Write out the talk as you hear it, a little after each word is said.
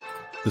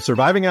the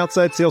Surviving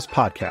Outside Sales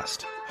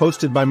podcast,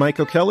 hosted by Mike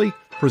O'Kelly,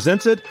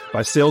 presented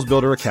by Sales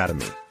Builder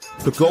Academy.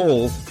 The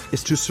goal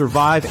is to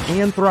survive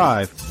and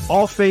thrive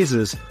all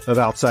phases of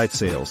outside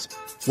sales,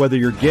 whether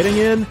you're getting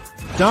in,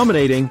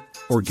 dominating,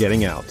 or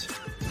getting out.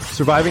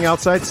 Surviving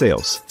Outside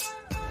Sales.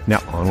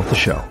 Now on with the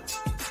show.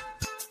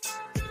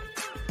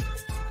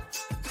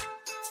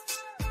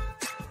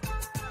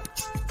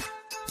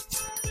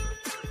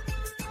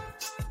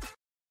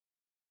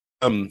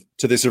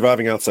 To the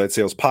Surviving Outside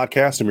Sales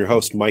podcast. I'm your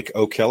host, Mike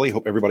O'Kelly.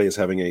 Hope everybody is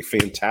having a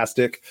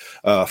fantastic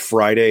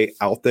Friday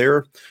out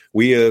there.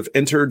 We have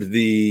entered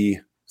the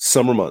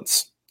summer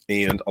months,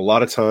 and a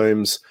lot of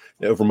times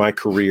over my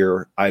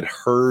career, I'd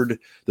heard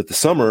that the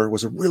summer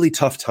was a really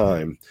tough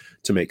time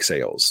to make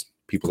sales.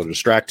 People are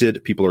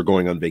distracted, people are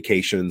going on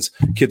vacations,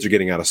 kids are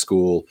getting out of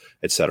school,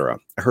 etc.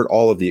 I heard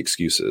all of the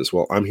excuses.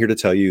 Well, I'm here to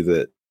tell you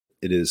that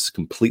it is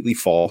completely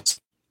false.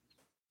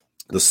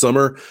 The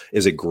summer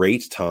is a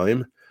great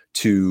time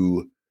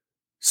to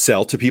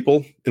sell to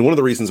people. And one of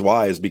the reasons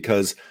why is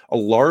because a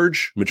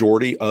large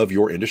majority of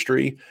your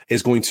industry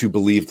is going to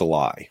believe the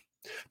lie.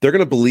 They're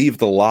going to believe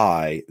the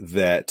lie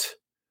that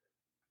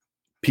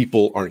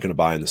people aren't going to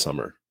buy in the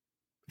summer.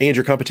 And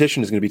your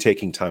competition is going to be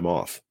taking time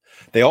off.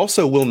 They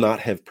also will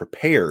not have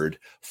prepared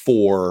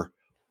for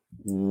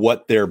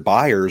what their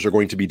buyers are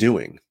going to be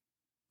doing.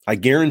 I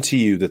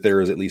guarantee you that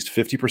there is at least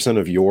 50%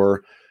 of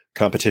your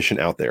competition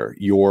out there,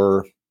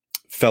 your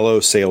fellow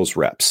sales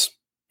reps.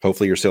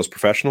 Hopefully you're a sales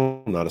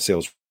professional, not a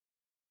sales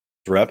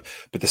rep,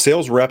 but the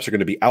sales reps are going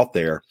to be out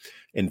there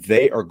and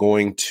they are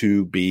going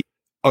to be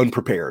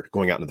unprepared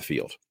going out into the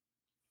field.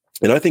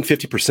 And I think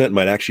 50%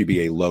 might actually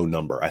be a low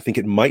number. I think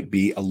it might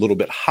be a little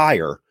bit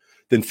higher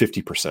than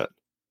 50%.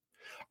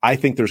 I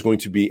think there's going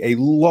to be a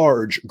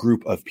large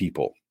group of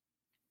people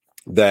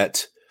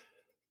that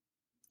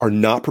are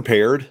not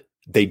prepared.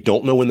 They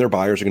don't know when their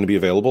buyers are going to be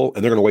available,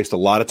 and they're going to waste a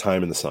lot of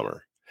time in the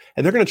summer.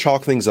 And they're going to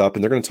chalk things up,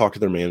 and they're going to talk to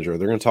their manager.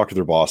 They're going to talk to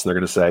their boss, and they're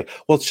going to say,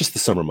 well, it's just the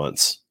summer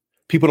months.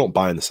 People don't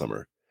buy in the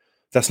summer.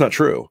 That's not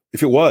true.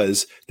 If it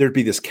was, there'd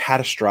be this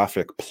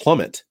catastrophic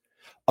plummet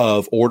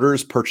of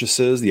orders,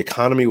 purchases. The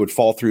economy would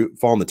fall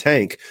in the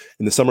tank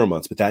in the summer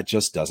months, but that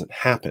just doesn't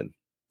happen.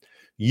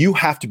 You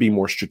have to be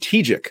more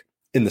strategic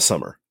in the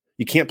summer.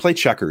 You can't play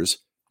checkers.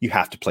 You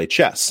have to play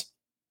chess.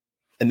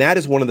 And that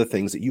is one of the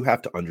things that you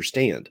have to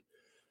understand.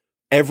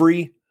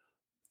 Every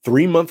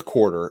 3-month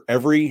quarter,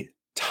 every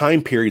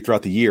time period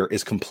throughout the year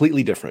is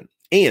completely different.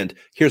 And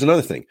here's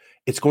another thing.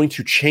 It's going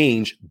to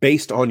change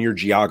based on your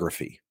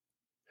geography.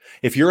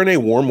 If you're in a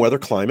warm weather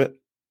climate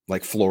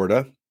like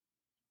Florida,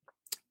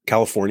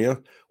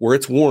 California, where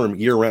it's warm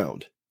year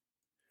round,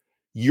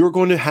 you're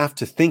going to have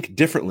to think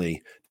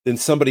differently than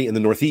somebody in the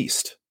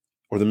Northeast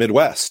or the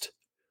Midwest,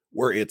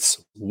 where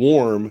it's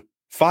warm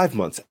 5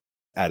 months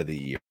out of the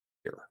year.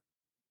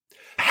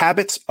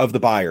 Habits of the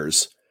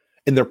buyers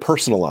in their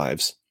personal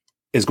lives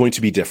is going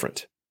to be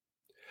different.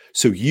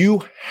 So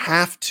you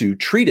have to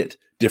treat it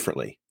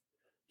differently.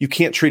 You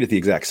can't treat it the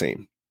exact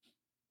same.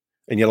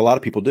 And yet a lot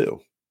of people do.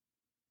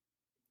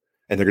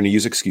 And they're going to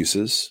use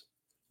excuses.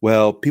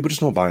 Well, people just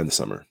don't buy in the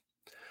summer.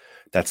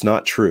 That's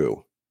not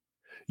true.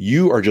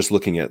 You are just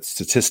looking at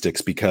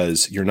statistics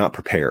because you're not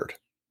prepared.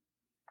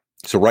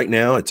 So right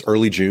now, it's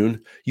early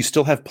June. You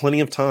still have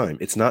plenty of time.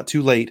 It's not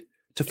too late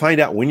to find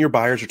out when your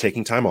buyers are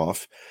taking time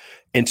off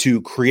and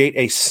to create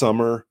a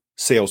summer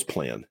sales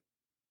plan.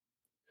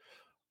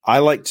 I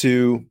like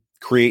to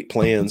create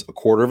plans a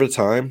quarter of a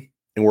time,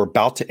 and we're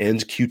about to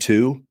end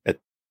Q2 at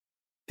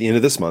the end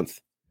of this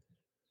month.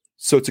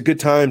 So it's a good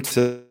time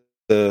to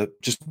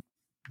just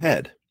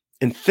head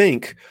and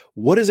think,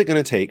 what is it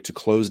going to take to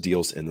close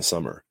deals in the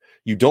summer?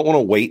 You don't want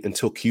to wait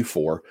until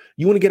Q4.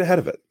 You want to get ahead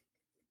of it.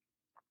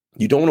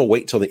 You don't want to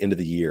wait till the end of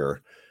the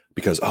year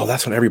because, oh,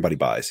 that's when everybody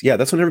buys. Yeah,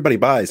 that's when everybody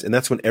buys. And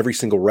that's when every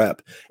single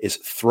rep is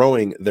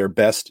throwing their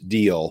best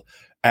deal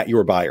at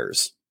your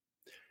buyers.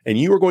 And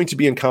you are going to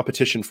be in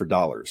competition for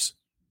dollars.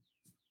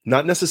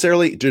 Not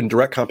necessarily in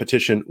direct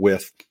competition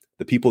with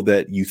the people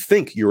that you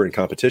think you're in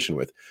competition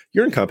with.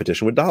 You're in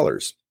competition with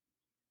dollars.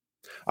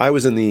 I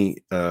was in the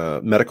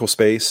medical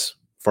space,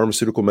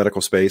 pharmaceutical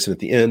medical space, and at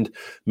the end,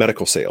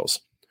 medical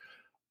sales.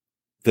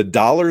 The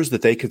dollars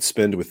that they could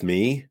spend with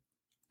me,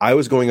 I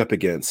was going up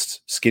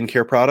against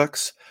skincare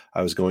products.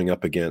 I was going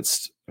up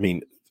against,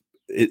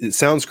 it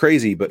sounds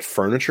crazy, but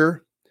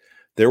furniture.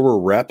 There were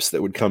reps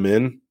that would come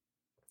in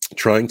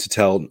trying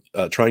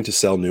to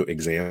sell new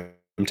exam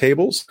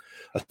tables,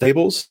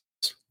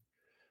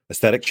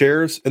 aesthetic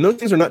chairs. And those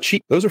things are not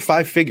cheap. Those are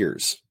 5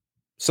 figures.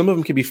 Some of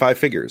them can be 5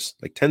 figures,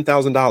 like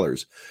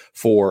 $10,000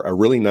 for a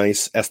really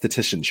nice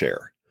esthetician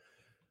chair.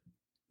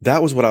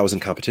 That was what I was in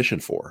competition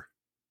for,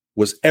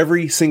 was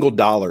every single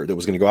dollar that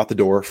was going to go out the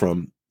door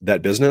from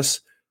that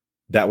business.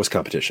 That was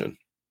competition.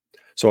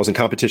 So I was in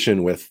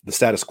competition with the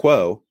status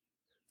quo,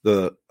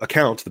 the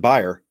account, the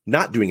buyer,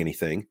 not doing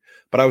anything,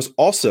 but I was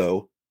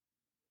also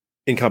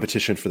in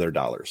competition for their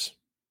dollars.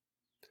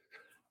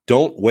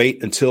 Don't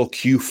wait until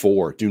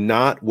Q4. Do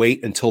not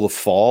wait until the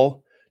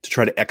fall to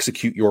try to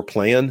execute your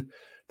plan.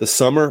 The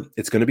summer,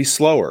 it's going to be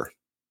slower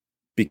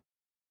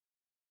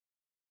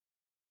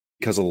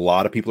because a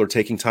lot of people are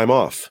taking time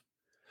off.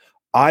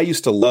 I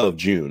used to love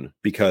June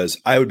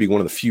because I would be one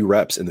of the few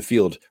reps in the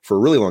field for a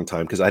really long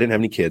time because I didn't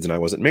have any kids and I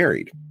wasn't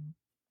married.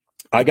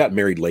 I got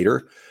married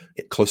later,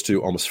 close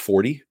to almost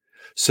 40.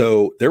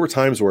 So there were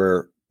times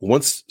where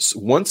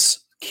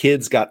once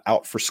kids got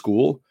out for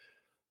school,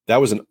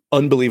 that was an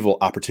unbelievable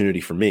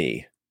opportunity for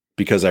me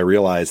because I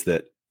realized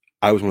that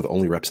I was one of the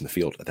only reps in the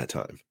field at that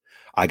time.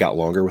 I got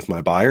longer with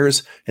my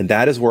buyers, and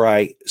that is where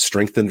I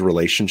strengthened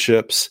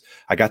relationships.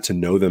 I got to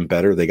know them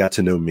better. They got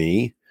to know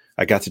me.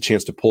 I got the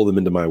chance to pull them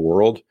into my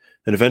world,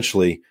 and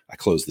eventually I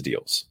closed the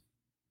deals.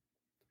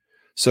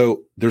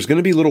 So there's going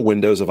to be little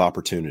windows of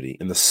opportunity,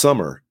 and the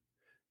summer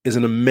is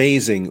an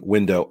amazing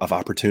window of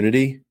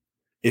opportunity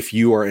if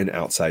you are in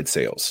outside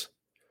sales.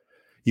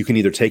 You can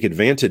either take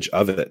advantage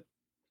of it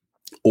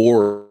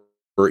or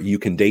you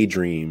can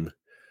daydream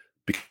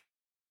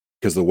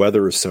because the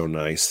weather is so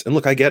nice. And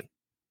look,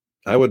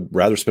 I would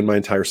rather spend my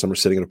entire summer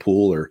sitting in a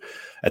pool or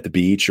at the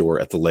beach or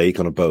at the lake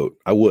on a boat.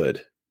 I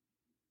would.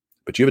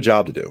 But you have a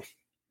job to do.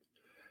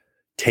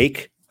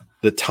 Take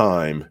the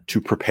time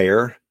to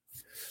prepare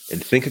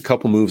and think a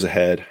couple moves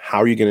ahead. How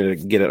are you going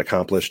to get it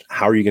accomplished?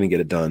 How are you going to get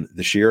it done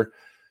this year?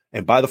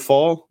 And by the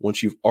fall,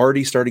 once you've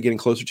already started getting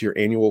closer to your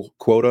annual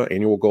quota,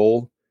 annual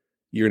goal,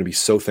 you're going to be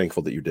so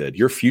thankful that you did.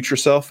 Your future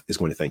self is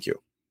going to thank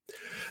you.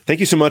 Thank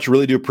you so much.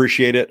 Really do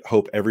appreciate it.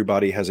 Hope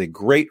everybody has a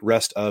great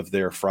rest of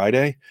their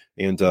Friday,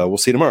 and we'll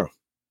see you tomorrow.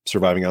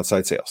 Surviving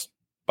Outside Sales.